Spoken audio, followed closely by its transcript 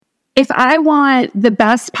if I want the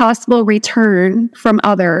best possible return from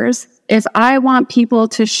others, if I want people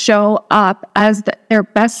to show up as their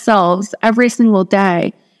best selves every single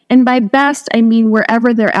day, and by best, I mean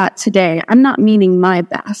wherever they're at today. I'm not meaning my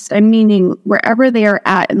best. I'm meaning wherever they are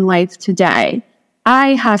at in life today.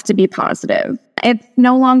 I have to be positive. It's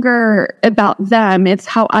no longer about them. It's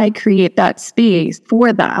how I create that space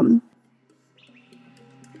for them.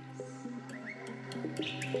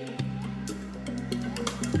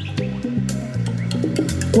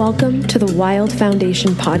 Welcome to the Wild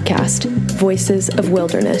Foundation podcast, Voices of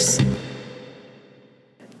Wilderness.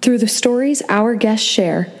 Through the stories our guests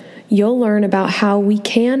share, you'll learn about how we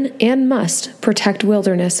can and must protect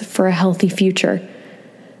wilderness for a healthy future.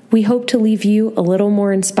 We hope to leave you a little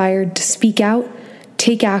more inspired to speak out,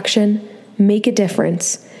 take action, make a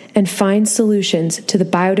difference, and find solutions to the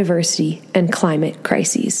biodiversity and climate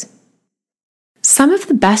crises. Some of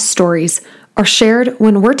the best stories are shared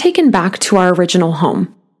when we're taken back to our original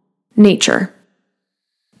home, nature.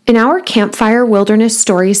 In our Campfire Wilderness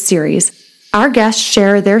Stories series, our guests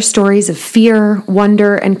share their stories of fear,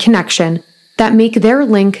 wonder, and connection that make their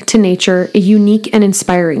link to nature a unique and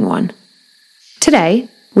inspiring one. Today,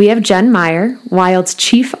 we have Jen Meyer, Wild's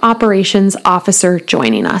Chief Operations Officer,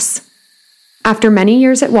 joining us. After many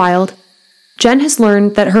years at Wild, Jen has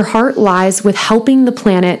learned that her heart lies with helping the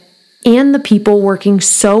planet and the people working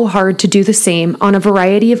so hard to do the same on a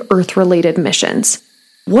variety of Earth-related missions.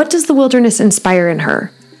 What does the wilderness inspire in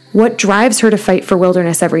her? What drives her to fight for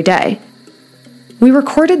wilderness every day? We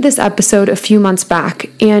recorded this episode a few months back,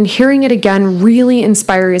 and hearing it again really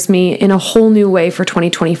inspires me in a whole new way for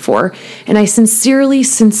 2024, and I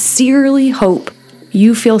sincerely hope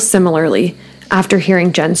you feel similarly after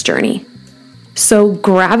hearing Jen's journey. So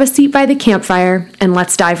grab a seat by the campfire, and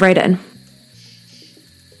let's dive right in.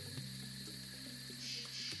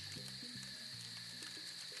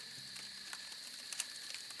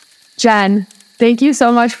 Jen, thank you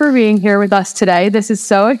so much for being here with us today. This is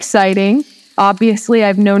so exciting. Obviously,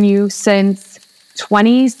 I've known you since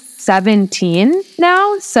 2017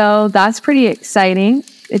 now, so that's pretty exciting.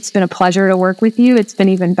 It's been a pleasure to work with you. It's been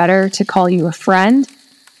even better to call you a friend.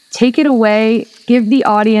 Take it away. Give the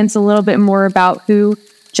audience a little bit more about who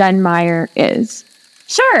Jen Meyer is.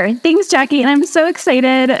 Sure. Thanks, Jackie. And I'm so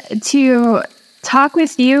excited to talk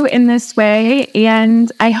with you in this way,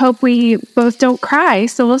 and I hope we both don't cry,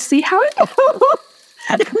 so we'll see how it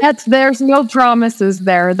goes. There's no promises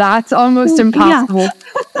there. That's almost impossible.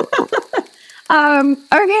 Yeah.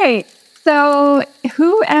 Okay, so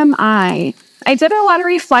who am I? I did a lot of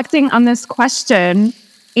reflecting on this question,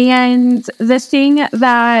 and the thing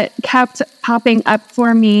that kept popping up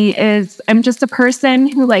for me is I'm just a person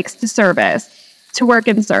who likes to work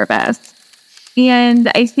in service. And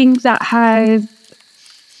I think that has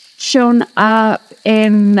shown up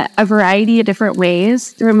in a variety of different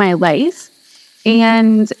ways through my life.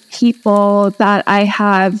 And people that I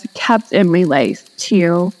have kept in my life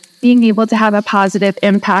too. Being able to have a positive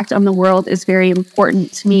impact on the world is very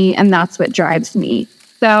important to me, and that's what drives me.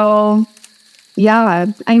 So, yeah,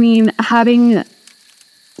 I mean, having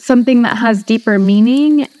something that has deeper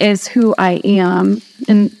meaning is who I am,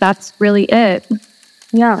 and that's really it.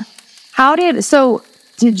 Yeah.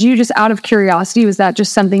 Did you just, out of curiosity, was that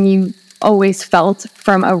just something you always felt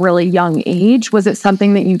from a really young age? Was it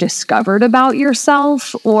something that you discovered about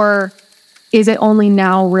yourself, or is it only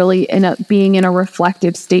now really being in a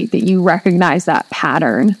reflective state that you recognize that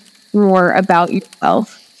pattern more about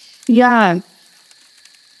yourself? Yeah.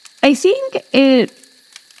 I think it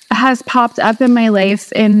has popped up in my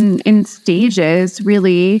life in stages,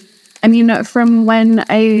 really. I mean, from when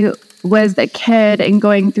I was a kid and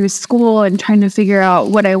going through school and trying to figure out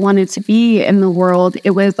what I wanted to be in the world, it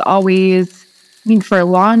was always, for a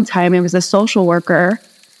long time, it was a social worker.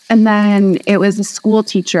 And then it was a school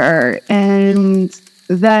teacher. And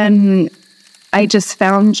then I just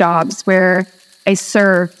found jobs where I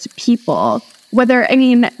served people. Whether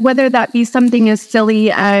that be something as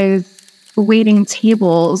silly as waiting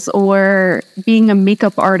tables or being a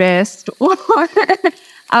makeup artist or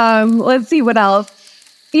let's see what else.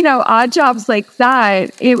 Odd jobs like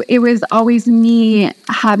that, it was always me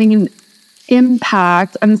having an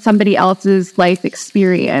impact on somebody else's life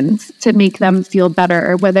experience to make them feel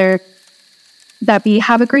better, whether that be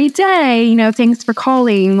have a great day, thanks for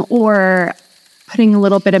calling, or putting a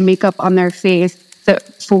little bit of makeup on their face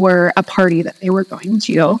for a party that they were going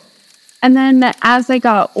to. And then as I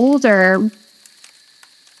got older,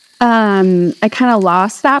 I kind of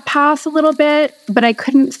lost that path a little bit, but I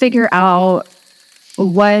couldn't figure out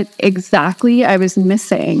what exactly I was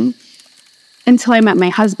missing until I met my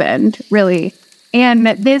husband, really. And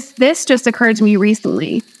this just occurred to me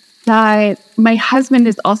recently, that my husband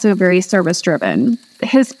is also very service driven.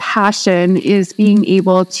 His passion is being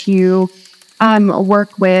able to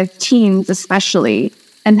work with teens, especially,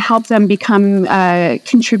 and help them become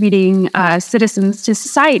contributing citizens to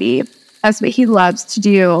society. That's what he loves to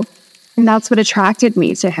do. And that's what attracted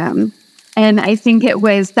me to him. And I think it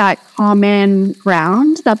was that common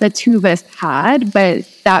ground that the two of us had, but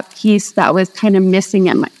that piece that was kind of missing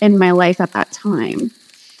in my life at that time.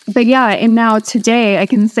 But yeah, and now today I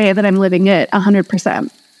can say that I'm living it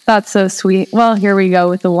 100%. That's so sweet. Well, here we go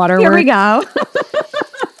with the waterworks. Here we go.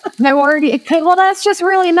 Well, that's just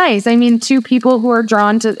really nice. I mean, two people who are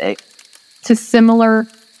drawn to similar,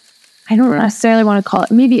 I don't necessarily want to call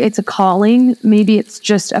it, maybe it's a calling, maybe it's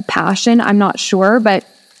just a passion. I'm not sure, but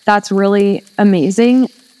that's really amazing.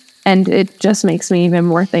 And it just makes me even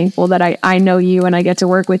more thankful that I know you and I get to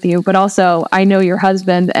work with you, but also I know your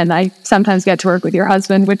husband and I sometimes get to work with your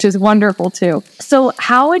husband, which is wonderful too. So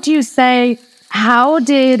how would you say, how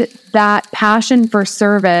did that passion for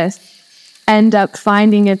service end up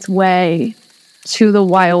finding its way to the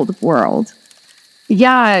wild world?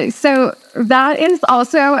 Yeah, so that is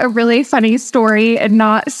also a really funny story and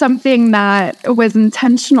not something that was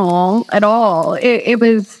intentional at all.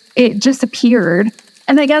 It just appeared.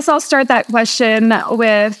 And I guess I'll start that question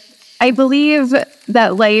with, I believe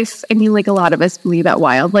that life, I mean, like a lot of us believe that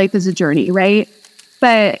wild life is a journey, right?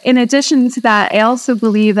 But in addition to that, I also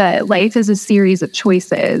believe that life is a series of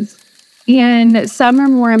choices. And some are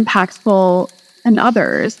more impactful than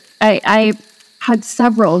others. I had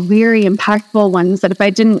several very impactful ones that if I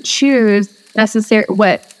didn't choose necessarily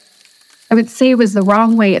what I would say was the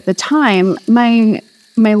wrong way at the time, my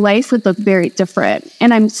life would look very different.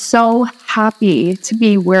 And I'm so happy to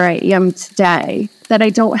be where I am today that I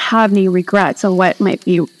don't have any regrets of what might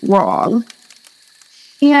be wrong.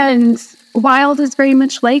 And wild is very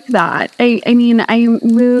much like that. I mean, I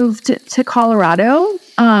moved to Colorado.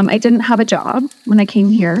 I didn't have a job when I came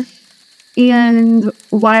here. And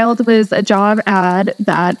wild was a job ad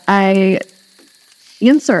that I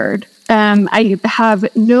answered. I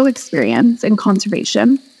have no experience in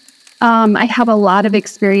conservation. I have a lot of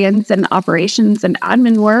experience in operations and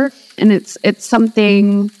admin work. And it's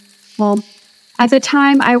something, well, at the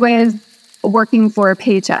time I was working for a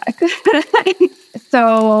paycheck.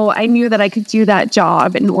 So I knew that I could do that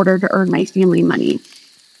job in order to earn my family money.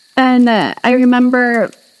 And I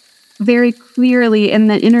remember very clearly in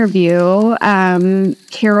the interview,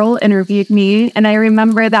 Carol interviewed me, and I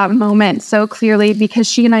remember that moment so clearly because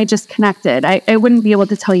she and I just connected. I wouldn't be able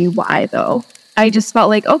to tell you why, though. I just felt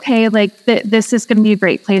like, okay, like this is going to be a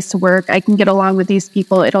great place to work. I can get along with these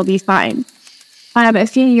people. It'll be fine. A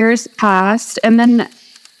few years passed, and then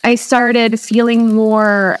I started feeling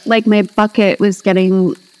more like my bucket was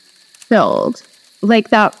getting filled. Like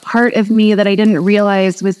that part of me that I didn't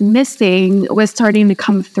realize was missing was starting to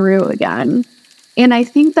come through again. And I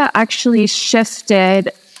think that actually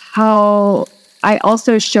shifted how I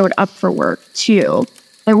also showed up for work too.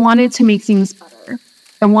 I wanted to make things better.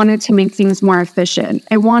 I wanted to make things more efficient.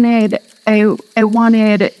 I wanted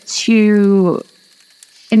to,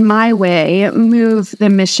 in my way, move the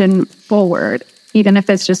mission forward, even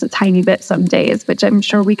if it's just a tiny bit some days, which I'm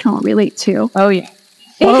sure we can all relate to. Oh, yeah.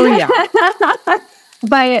 Oh, yeah.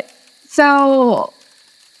 But so,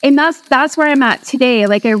 and that's where I'm at today.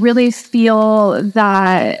 Like, I really feel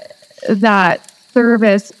that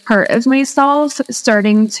service part of myself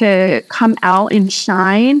starting to come out and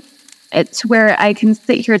shine. It's where I can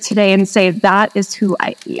sit here today and say, that is who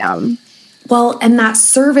I am. Well, and that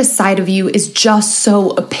service side of you is just so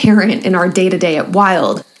apparent in our day-to-day at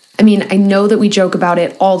Wild. I mean, I know that we joke about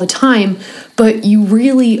it all the time, but you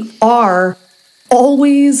really are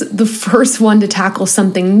always the first one to tackle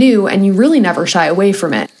something new, and you really never shy away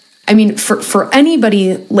from it. I mean, for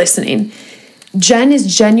anybody listening, Jen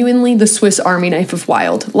is genuinely the Swiss Army knife of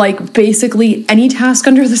Wild. Like, basically, any task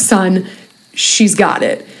under the sun, she's got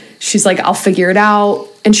it. She's like, I'll figure it out,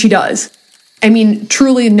 and she does. I mean,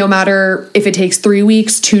 truly, no matter if it takes 3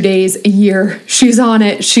 weeks, 2 days, a year, she's on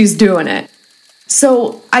it, she's doing it.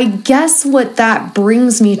 So I guess what that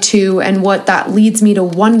brings me to and what that leads me to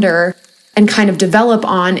wonder and kind of develop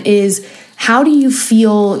on is, how do you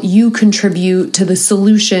feel you contribute to the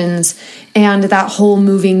solutions and that whole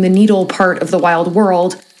moving the needle part of the wild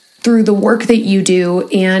world through the work that you do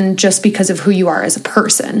and just because of who you are as a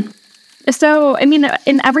person? So, I mean,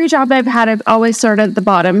 in every job I've had, I've always started at the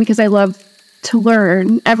bottom because I love to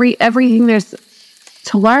learn. Everything there's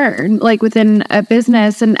to learn, like within a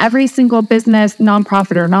business, and every single business,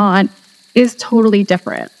 nonprofit or not, is totally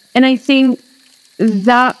different. And I think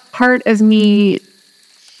that part of me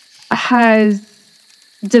has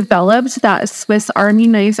developed that Swiss Army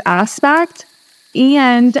knife aspect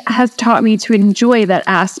and has taught me to enjoy that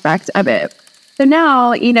aspect of it. So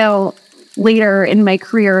now, later in my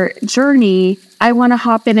career journey, I want to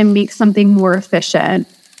hop in and make something more efficient.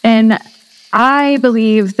 And I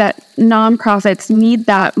believe that nonprofits need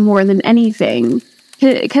that more than anything.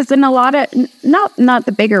 Because in a lot of, not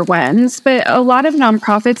the bigger ones, but a lot of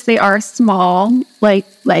nonprofits, they are small,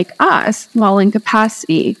 like us, small in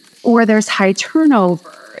capacity, or there's high turnover,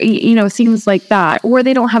 things like that, or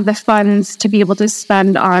they don't have the funds to be able to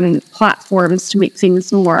spend on platforms to make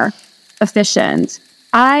things more efficient.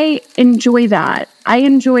 I enjoy that. I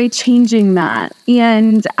enjoy changing that.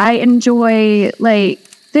 And I enjoy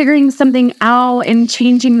figuring something out and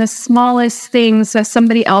changing the smallest things so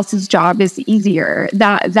somebody else's job is easier.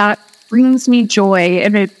 That brings me joy.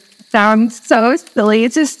 And it sounds so silly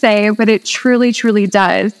to say, but it truly, truly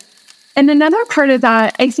does. And another part of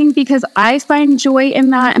that, I think because I find joy in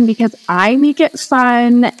that and because I make it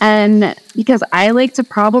fun and because I like to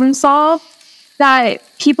problem solve, that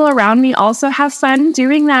people around me also have fun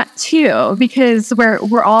doing that too, because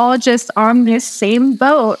we're all just on this same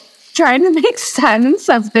boat trying to make sense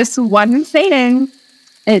of this one thing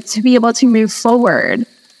to be able to move forward.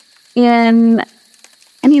 And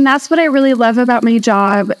I mean, that's what I really love about my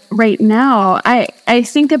job right now. I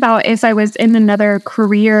think about if I was in another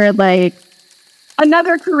career that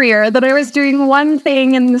I was doing one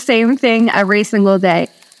thing and the same thing every single day.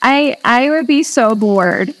 I would be so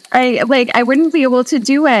bored. I wouldn't be able to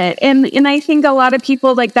do it. And I think a lot of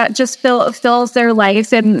people that just fills their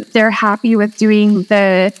life and they're happy with doing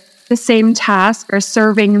the same task or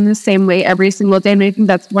serving in the same way every single day. And I think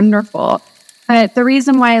that's wonderful. But the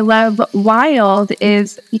reason why I love Wild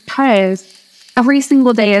is because every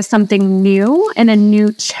single day is something new and a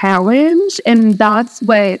new challenge. And that's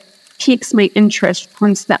what piques my interest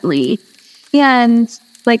constantly. And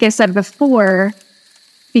like I said before,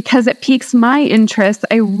 because it piques my interest,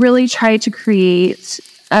 I really try to create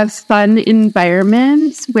a fun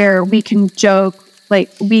environment where we can joke,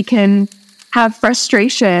 we can have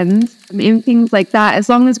frustrations and things like that, as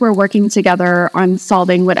long as we're working together on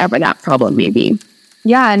solving whatever that problem may be.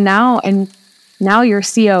 Yeah, and now you're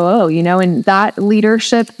COO, and that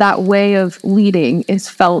leadership, that way of leading is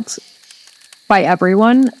felt by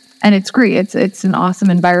everyone. And it's great. It's an awesome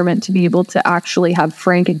environment to be able to actually have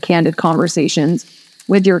frank and candid conversations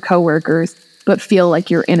with your coworkers, but feel like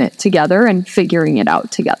you're in it together and figuring it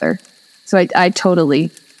out together. So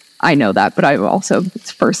I know that, but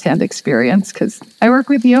it's firsthand experience because I work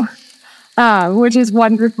with you, which is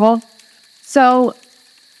wonderful. So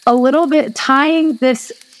a little bit tying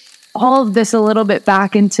all of this a little bit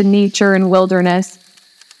back into nature and wilderness.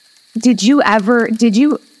 Did you ever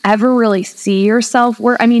really see yourself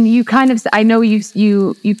where, I mean, I know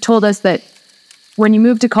you told us that when you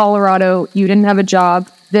moved to Colorado, you didn't have a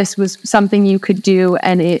job. This was something you could do,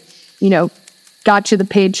 and it, got you the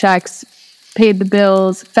paychecks, paid the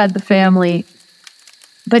bills, fed the family.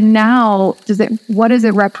 But now, what does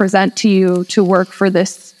it represent to you to work for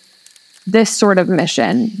this sort of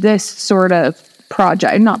mission, this sort of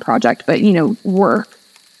not project, but, work?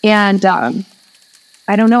 And I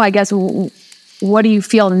don't know, I guess, what do you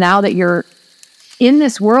feel now that you're in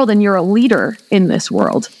this world and you're a leader in this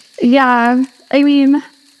world? Yeah. I mean,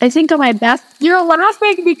 I think on my best, you're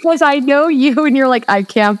laughing because I know you and you're like, I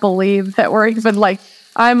can't believe that we're even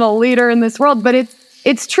I'm a leader in this world. But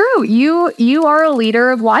it's true. You are a leader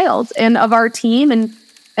of Wild and of our team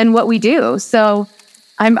and what we do. So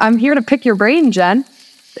I'm here to pick your brain, Jen.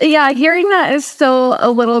 Yeah, hearing that is still a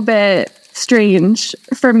little bit strange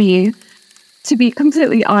for me, to be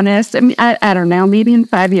completely honest. I mean, I don't know. Maybe in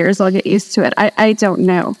 5 years I'll get used to it. I don't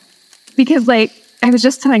know. Because I was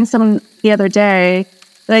just telling someone the other day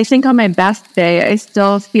that I think on my best day, I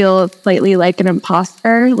still feel slightly like an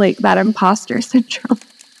imposter, that imposter syndrome.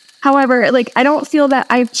 However, I don't feel that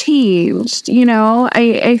I've changed,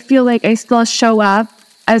 I feel like I still show up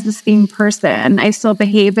as the same person. I still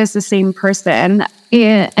behave as the same person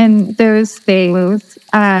and those things.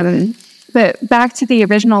 But back to the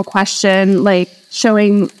original question,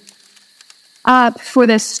 showing up for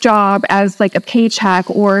this job as a paycheck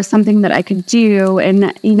or something that I could do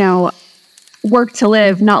and, work to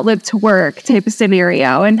live, not live to work type of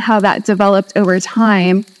scenario, and how that developed over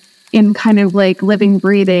time in kind of living,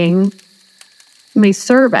 breathing my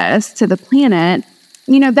service to the planet.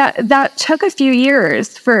 That took a few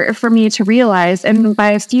years for me to realize. And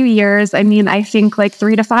by a few years, I mean, I think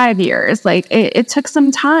 3 to 5 years. It took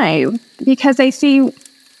some time because I see,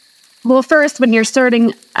 well, first, when you're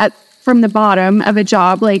starting at from the bottom of a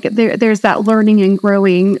job, like there's that learning and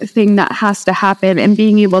growing thing that has to happen, and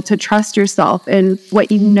being able to trust yourself in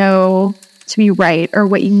what you know to be right or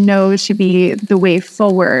what you know to be the way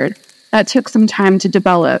forward. That took some time to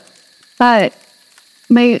develop. But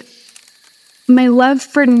my love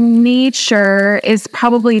for nature is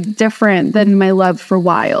probably different than my love for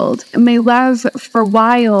wild. My love for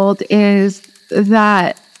wild is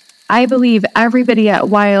that I believe everybody at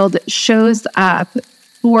Wild shows up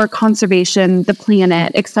for conservation, the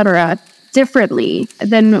planet, etc., differently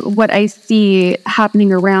than what I see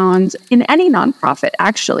happening around in any nonprofit,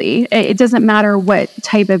 actually. It doesn't matter what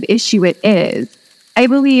type of issue it is. I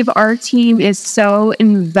believe our team is so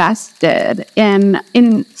invested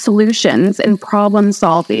in solutions and problem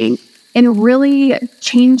solving and really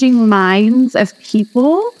changing minds of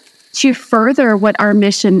people to further what our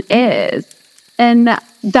mission is. And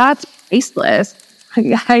that's priceless.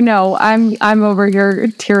 I know. I'm over here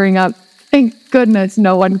tearing up. Thank goodness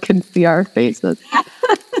no one can see our faces.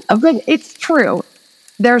 But it's true.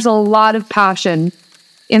 There's a lot of passion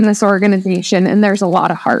in this organization, and there's a lot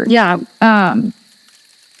of heart. Yeah.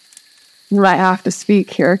 I have to speak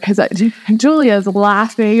here because Julia's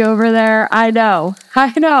laughing over there. I know.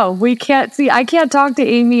 We can't see. I can't talk to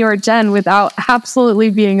Amy or Jen without absolutely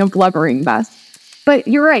being a blubbering mess. But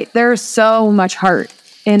you're right. There's so much heart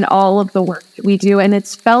in all of the work that we do, and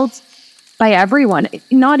it's felt by everyone,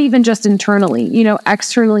 not even just internally,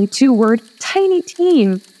 externally too. We're a tiny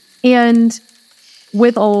team, and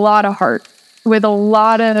with a lot of heart, with a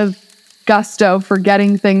lot of gusto for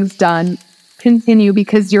getting things done. Continue,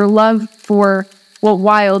 because your love for what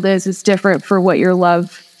wild is different for what your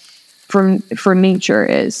love for nature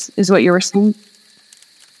is what you were saying.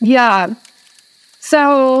 Yeah.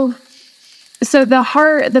 So the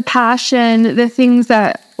heart, the passion, the things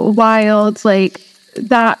that wild, like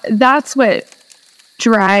that's what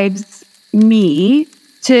drives me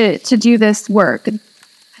to do this work. I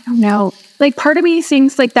don't know. Like, part of me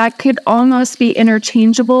thinks like that could almost be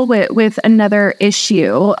interchangeable with another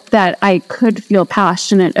issue that I could feel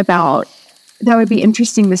passionate about. That would be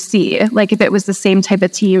interesting to see, like if it was the same type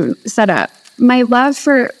of team setup. My love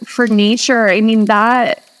for nature, I mean,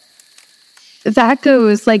 that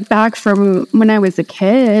goes like back from when I was a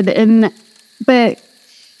kid. But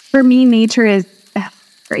for me, nature is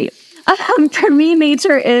great. For me,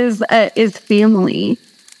 nature is family.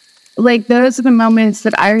 Like, those are the moments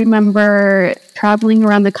that I remember traveling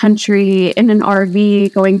around the country in an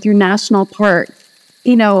RV, going through national parks,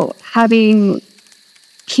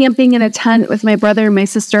 camping in a tent with my brother and my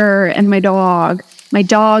sister and my dog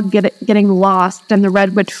getting lost in the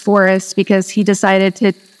redwood forest because he decided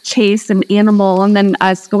to chase an animal, and then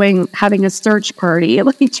us having a search party,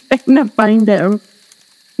 like trying to find him.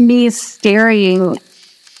 Me staring,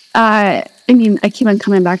 I keep on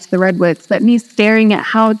coming back to the redwoods, but me staring at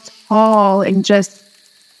how tall and just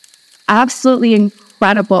absolutely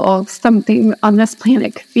incredible something on this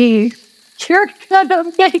planet could be. You're gonna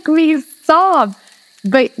make me sob.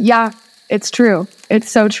 But yeah, it's true. It's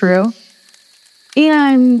so true.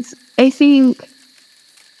 And I think,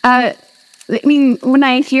 when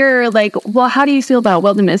I hear like, well, how do you feel about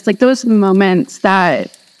wilderness? Like, those are the moments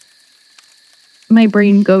that my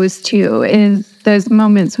brain goes to, is those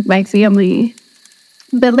moments with my family.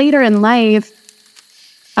 But later in life,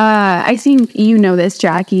 I think you know this,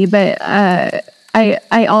 Jackie, but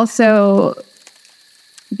I also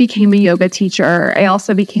became a yoga teacher. I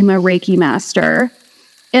also became a Reiki master.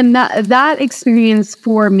 And that experience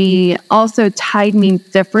for me also tied me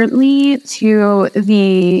differently to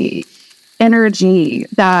the energy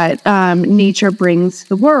that nature brings to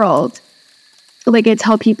the world. Like, I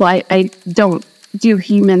tell people I don't do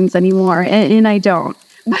humans anymore, and I don't.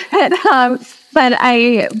 But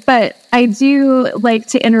I do like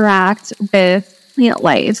to interact with plant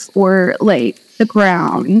life, or like the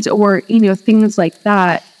ground, or things like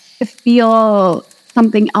that, to feel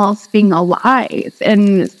something else being alive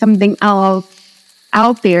and something else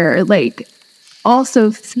out there, like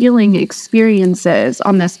also feeling experiences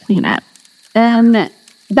on this planet. And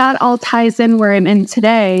that all ties in where I'm in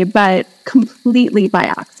today, but completely by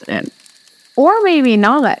accident. Or maybe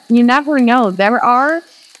not. You never know. There are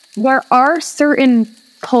certain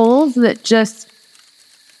pulls that just,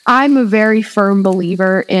 I'm a very firm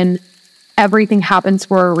believer in everything happens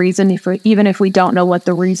for a reason, even if we don't know what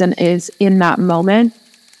the reason is in that moment.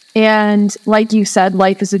 And like you said,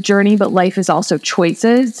 life is a journey, but life is also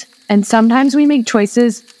choices. And sometimes we make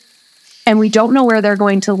choices and we don't know where they're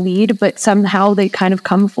going to lead, but somehow they kind of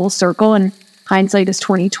come full circle, and hindsight is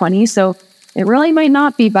 20/20. So it really might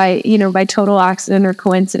not be by total accident or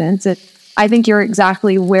coincidence. I think you're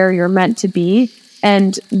exactly where you're meant to be.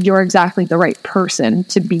 And you're exactly the right person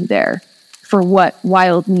to be there for what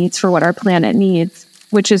Wild needs, for what our planet needs,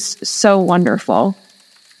 which is so wonderful.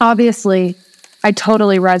 Obviously, I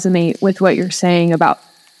totally resonate with what you're saying about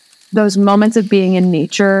those moments of being in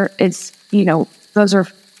nature. It's, those are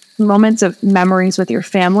moments of memories with your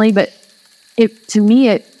family, but to me,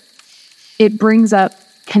 it brings up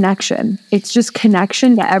connection. It's just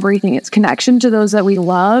connection to everything. It's connection to those that we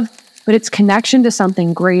love, but it's connection to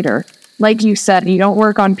something greater. Like you said, you don't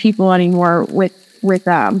work on people anymore with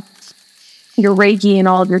your Reiki and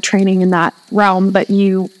all of your training in that realm, but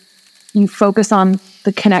you focus on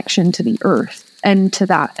the connection to the earth and to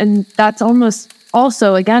that. And that's almost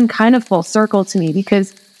also, again, kind of full circle to me,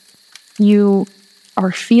 because you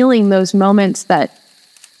are feeling those moments that,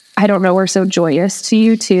 I don't know, were so joyous to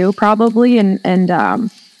you too, probably.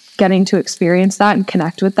 And getting to experience that and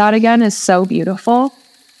connect with that again is so beautiful.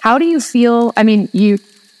 How do you feel? I mean,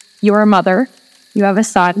 you're a mother, you have a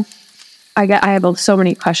son. I have so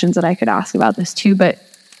many questions that I could ask about this too, but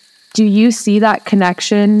do you see that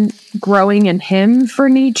connection growing in him for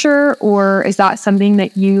nature, or is that something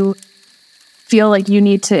that you feel like you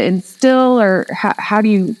need to instill, or how do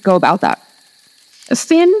you go about that?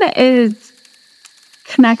 Finn is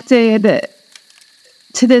connected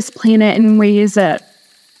to this planet in ways that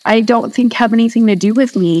I don't think have anything to do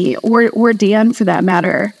with me or Dan for that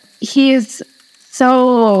matter. He's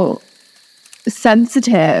so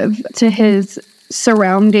sensitive to his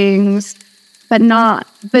surroundings, but not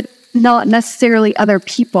necessarily other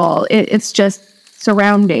people. It's just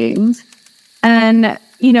surroundings. And,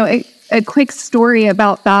 a quick story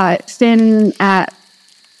about that. Finn at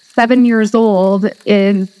 7 years old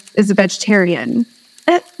is a vegetarian.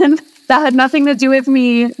 And that had nothing to do with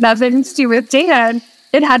me, nothing to do with Dan.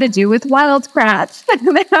 It had to do with Wild Kratts,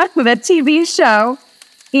 the TV show.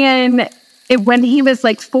 And when he was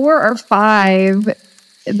like 4 or 5,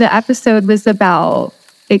 the episode was about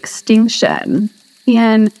extinction.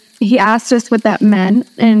 And he asked us what that meant,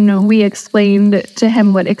 and we explained to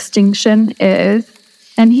him what extinction is.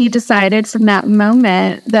 And he decided from that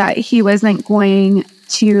moment that he wasn't going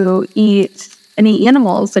to eat any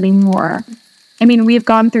animals anymore. I mean, we've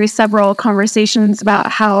gone through several conversations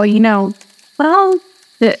about how, you don't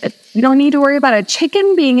need to worry about a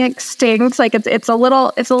chicken being extinct. Like it's a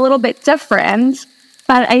little bit different.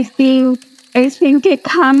 But I think it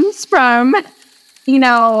comes from,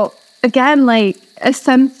 again, like a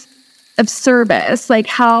sense of service. Like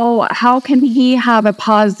how can he have a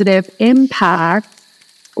positive impact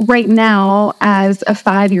right now as a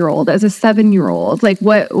 5-year-old, as a 7-year-old? Like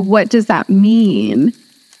what does that mean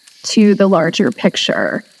to the larger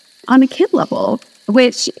picture on a kid level,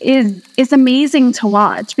 which is amazing to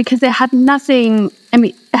watch, because it had nothing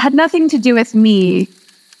to do with me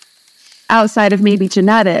outside of maybe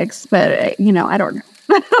genetics, but I don't know.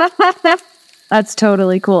 That's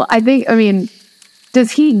totally cool.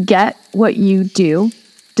 Does he get what you do?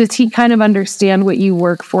 Does he kind of understand what you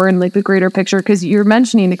work for and like the greater picture? Because you're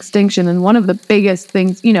mentioning extinction, and one of the biggest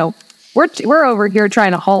things, we're over here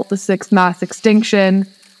trying to halt the 6th mass extinction.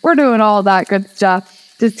 We're doing all that good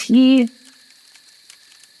stuff. Does he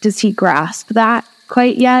grasp that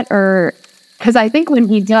quite yet? Or, because I think when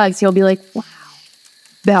he does, he'll be like, wow,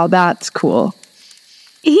 now that's cool.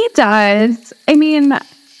 He does.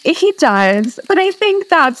 He does. But I think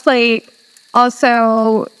that's like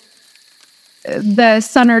also the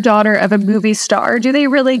son or daughter of a movie star. Do they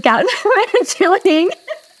really get what I'm doing?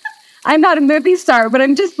 I'm not a movie star, but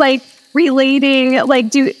I'm just like relating,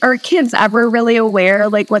 like, are kids ever really aware,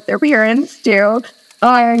 like, what their parents do?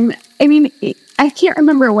 I can't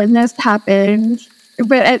remember when this happened,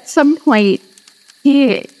 but at some point,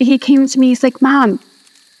 he came to me, he's like, Mom,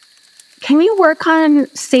 can we work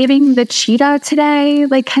on saving the cheetah today?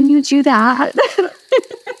 Like, can you do that?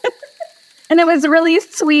 And it was really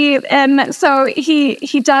sweet. And so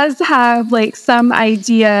he does have, like, some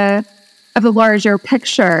idea of the larger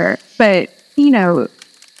picture, but,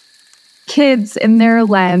 kids in their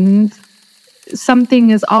lens,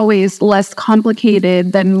 something is always less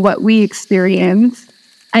complicated than what we experience.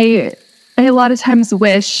 I a lot of times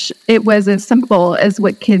wish it was as simple as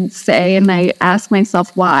what kids say, and I ask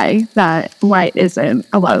myself why it isn't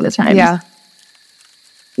a lot of the time.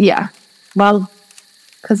 Yeah. Well,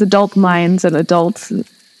 because adult minds and adult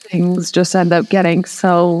things just end up getting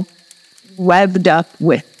so webbed up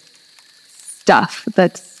with stuff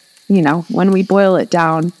that's, when we boil it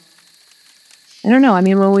down, I don't know.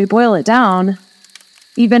 When we boil it down,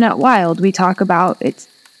 even at Wild, we talk about its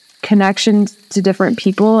connections to different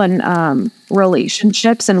people and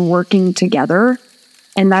relationships and working together.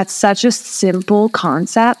 And that's such a simple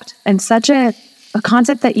concept and such a a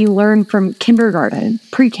concept that you learn from kindergarten,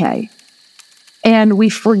 pre-K. And we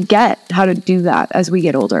forget how to do that as we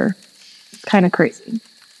get older. It's kind of crazy.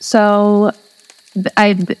 So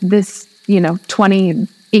this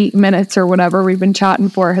 28 minutes or whatever we've been chatting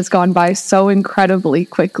for has gone by so incredibly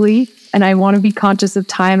quickly. And I want to be conscious of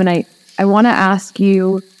time. And I want to ask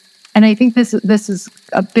you, and I think this is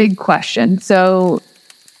a big question. So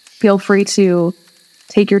feel free to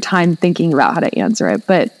take your time thinking about how to answer it.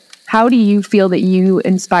 But how do you feel that you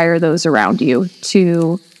inspire those around you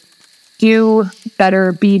to do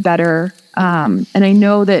better, be better? And I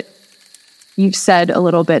know that you've said a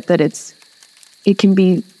little bit that it can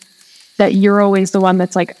be that you're always the one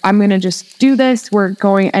that's like, I'm going to just do this. We're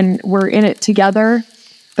going and we're in it together.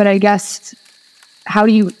 But I guess, how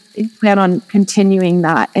do you plan on continuing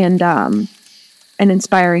that and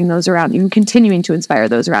inspiring those around you and continuing to inspire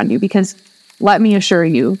those around you? Because let me assure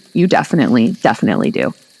you, you definitely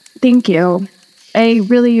do. Thank you. I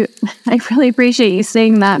really appreciate you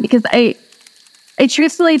saying that, because I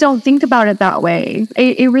truthfully don't think about it that way.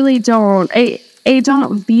 I really don't. I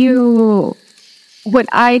don't view what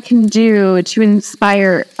I can do to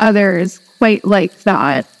inspire others quite like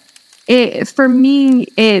that. For me,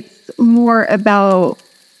 it's more about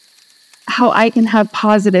how I can have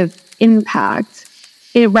positive impact,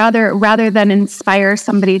 rather than inspire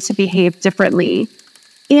somebody to behave differently.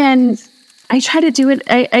 And I try to do it.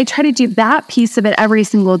 I try to do that piece of it every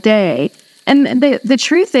single day. And the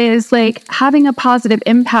truth is, like, having a positive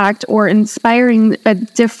impact or inspiring a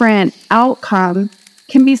different outcome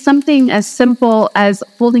can be something as simple as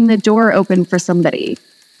holding the door open for somebody.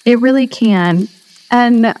 It really can.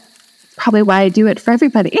 And probably why I do it for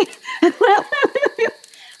everybody.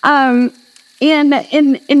 And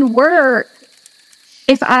in work,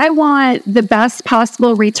 if I want the best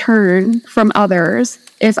possible return from others,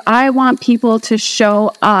 if I want people to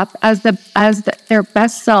show up as their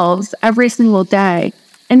best selves every single day,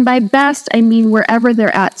 and by best, I mean wherever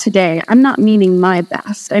they're at today. I'm not meaning my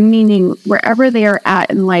best. I'm meaning wherever they are at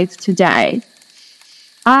in life today.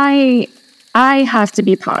 I have to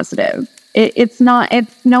be positive. It's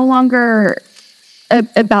no longer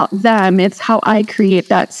about them. It's how I create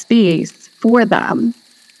that space for them.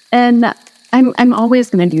 And I'm always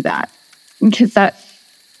going to do that, because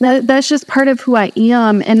that's just part of who I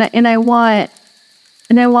am. And I want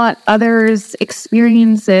others'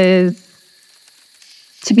 experiences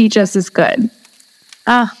to be just as good.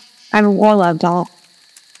 I'm a Warlove doll.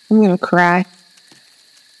 I'm going to cry.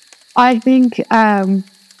 I think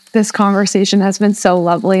this conversation has been so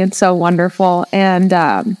lovely and so wonderful. And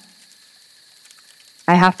I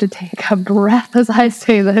have to take a breath as I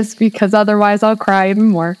say this, because otherwise I'll cry even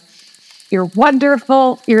more. You're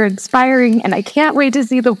wonderful, you're inspiring, and I can't wait to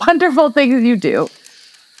see the wonderful things you do.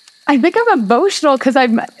 I think I'm emotional because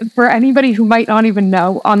for anybody who might not even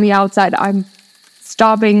know, on the outside, I'm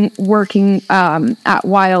stopping working at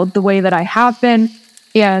Wild the way that I have been,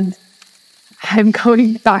 and I'm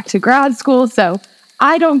going back to grad school, so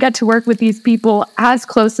I don't get to work with these people as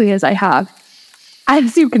closely as I have.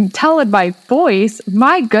 As you can tell in my voice,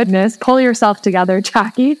 my goodness, pull yourself together,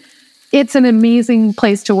 Jackie. It's an amazing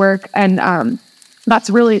place to work, and that's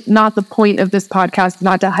really not the point of this podcast,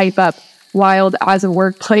 not to hype up Wild as a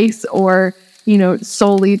workplace or,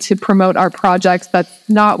 solely to promote our projects. That's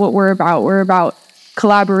not what we're about. We're about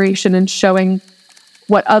collaboration and showing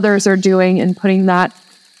what others are doing and putting that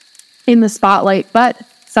in the spotlight. But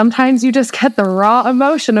sometimes you just get the raw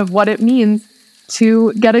emotion of what it means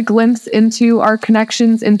to get a glimpse into our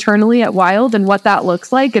connections internally at Wild and what that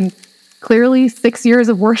looks like. And clearly 6 years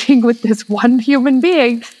of working with this one human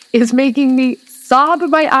being is making me sob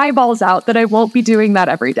my eyeballs out that I won't be doing that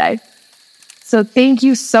every day. So thank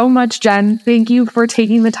you so much, Jen. Thank you for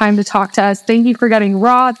taking the time to talk to us. Thank you for getting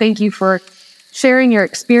raw. Thank you for sharing your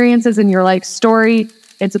experiences and your life story.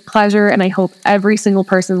 It's a pleasure, and I hope every single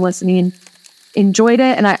person listening enjoyed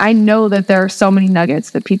it. And I know that there are so many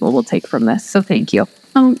nuggets that people will take from this. So thank you.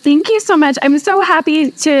 Oh, thank you so much. I'm so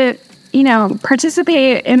happy to,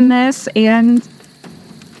 participate in this. And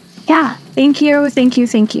yeah, thank you. Thank you.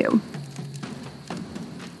 Thank you.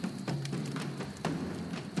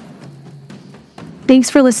 Thanks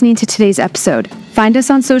for listening to today's episode. Find us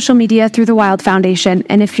on social media through the Wild Foundation.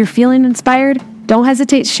 And if you're feeling inspired, don't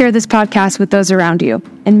hesitate to share this podcast with those around you.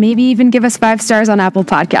 And maybe even give us 5 stars on Apple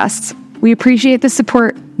Podcasts. We appreciate the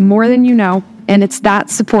support more than you know. And it's that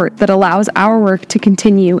support that allows our work to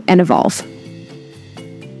continue and evolve.